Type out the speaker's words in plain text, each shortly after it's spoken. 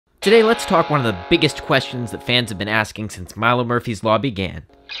Today, let's talk one of the biggest questions that fans have been asking since Milo Murphy's Law began.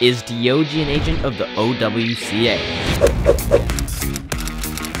 Is Diogee an agent of the OWCA?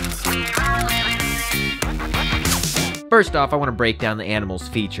 First off, I want to break down the animals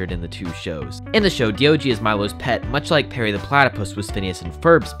featured in the two shows. In the show, Diogee is Milo's pet, much like Perry the Platypus was Phineas and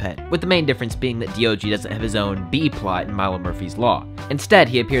Ferb's pet, with the main difference being that Diogee doesn't have his own B-plot in Milo Murphy's Law. Instead,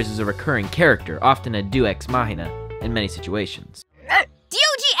 he appears as a recurring character, often a deus ex machina, in many situations.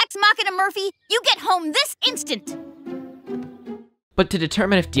 Diogee ex machina Murphy, you get home this instant! But to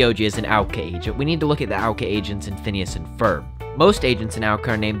determine if Diogee is an OWCA agent, we need to look at the OWCA agents in Phineas and Ferb. Most agents in OWCA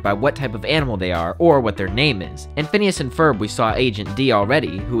are named by what type of animal they are, or what their name is. In Phineas and Ferb, we saw Agent D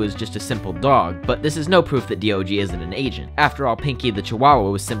already, who is just a simple dog, but this is no proof that Diogee isn't an agent. After all, Pinky the Chihuahua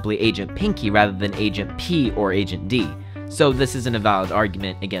was simply Agent Pinky rather than Agent P or Agent D, so this isn't a valid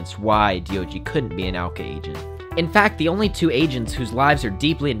argument against why Diogee couldn't be an OWCA agent. In fact, the only two agents whose lives are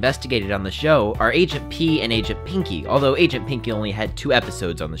deeply investigated on the show are Agent P and Agent Pinky, although Agent Pinky only had 2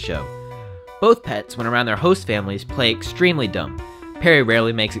 episodes on the show. Both pets, when around their host families, play extremely dumb. Perry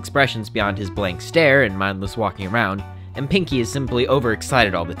rarely makes expressions beyond his blank stare and mindless walking around, and Pinky is simply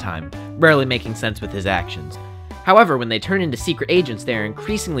overexcited all the time, rarely making sense with his actions. However, when they turn into secret agents, they are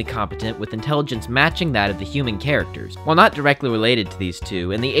increasingly competent with intelligence matching that of the human characters. While not directly related to these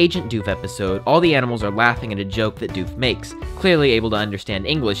two, in the Agent Doof episode, all the animals are laughing at a joke that Doof makes, clearly able to understand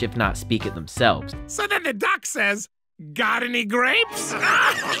English if not speak it themselves. So then the duck says, "Got any grapes?"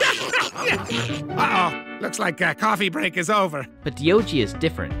 Uh-oh, looks like coffee break is over. But Diogee is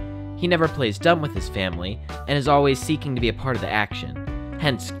different. He never plays dumb with his family, and is always seeking to be a part of the action.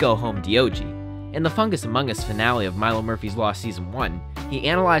 Hence, Go Home Diogee. In the Fungus Among Us finale of Milo Murphy's Law Season 1, he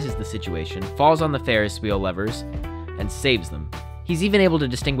analyzes the situation, falls on the Ferris wheel levers, and saves them. He's even able to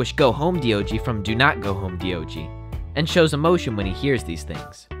distinguish Go Home Diogee from Do Not Go Home Diogee, and shows emotion when he hears these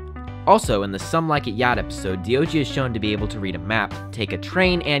things. Also, in the Some Like It Yacht episode, Diogee is shown to be able to read a map, take a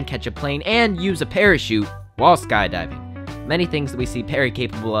train and catch a plane, and use a parachute while skydiving. Many things that we see Perry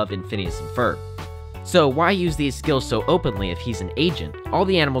capable of in Phineas and Ferb. So why use these skills so openly if he's an agent? All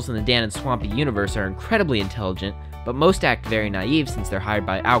the animals in the Dan and Swampy universe are incredibly intelligent, but most act very naive since they're hired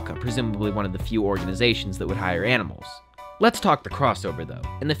by OWCA, presumably one of the few organizations that would hire animals. Let's talk the crossover though.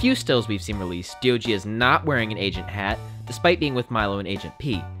 In the few stills we've seen released, Diogee is not wearing an agent hat, despite being with Milo and Agent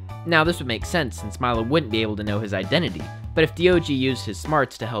P. Now this would make sense since Milo wouldn't be able to know his identity, but if Diogee used his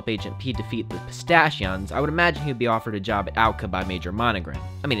smarts to help Agent P defeat the Pistachions, I would imagine he'd be offered a job at OWCA by Major Monogram.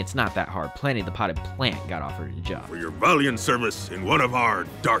 I mean, it's not that hard. Plenty the Potted Plant got offered a job. For your valiant service in one of our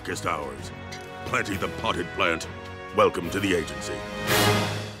darkest hours, Plenty the Potted Plant, welcome to the agency.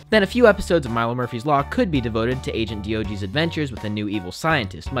 Then a few episodes of Milo Murphy's Law could be devoted to Agent Diogee's adventures with a new evil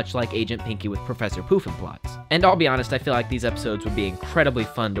scientist, much like Agent Pinky with Professor Poofenplots. And I'll be honest, I feel like these episodes would be incredibly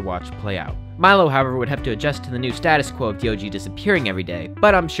fun to watch play out. Milo, however, would have to adjust to the new status quo of Diogee disappearing every day,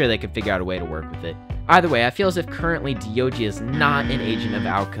 but I'm sure they could figure out a way to work with it. Either way, I feel as if currently Diogee is not an agent of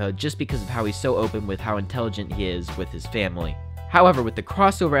OWCA just because of how he's so open with how intelligent he is with his family. However, with the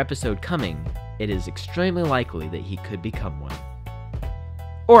crossover episode coming, it is extremely likely that he could become one.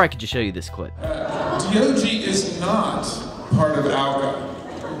 Or I could just show you this clip. Diogee is not part of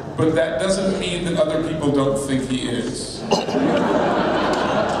OWCA, but that doesn't mean that other people don't think he is.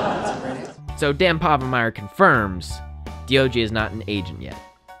 So Dan Povenmire confirms Diogee is not an agent yet.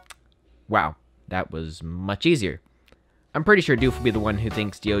 Wow, that was much easier. I'm pretty sure Doof will be the one who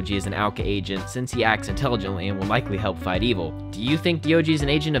thinks Diogee is an OWCA agent since he acts intelligently and will likely help fight evil. Do you think Diogee is an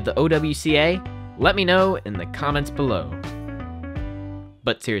agent of the OWCA? Let me know in the comments below.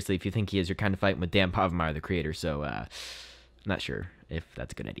 But seriously, if you think he is, you're kind of fighting with Dan Povenmire, the creator, so, not sure if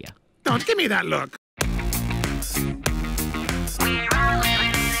that's a good idea. Don't give me that look.